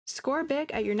Score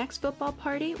big at your next football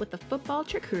party with the football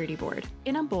charcuterie board.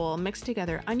 In a bowl, mix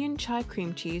together onion, chive,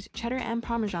 cream cheese, cheddar and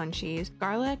Parmesan cheese,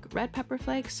 garlic, red pepper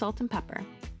flakes, salt and pepper.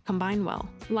 Combine well.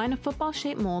 Line a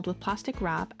football-shaped mold with plastic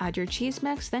wrap, add your cheese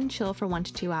mix, then chill for 1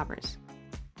 to 2 hours.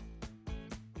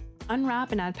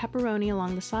 Unwrap and add pepperoni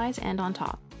along the sides and on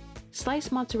top.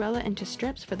 Slice mozzarella into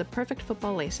strips for the perfect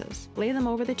football laces. Lay them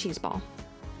over the cheese ball.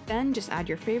 Then just add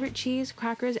your favorite cheese,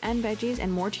 crackers, and veggies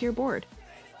and more to your board.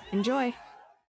 Enjoy!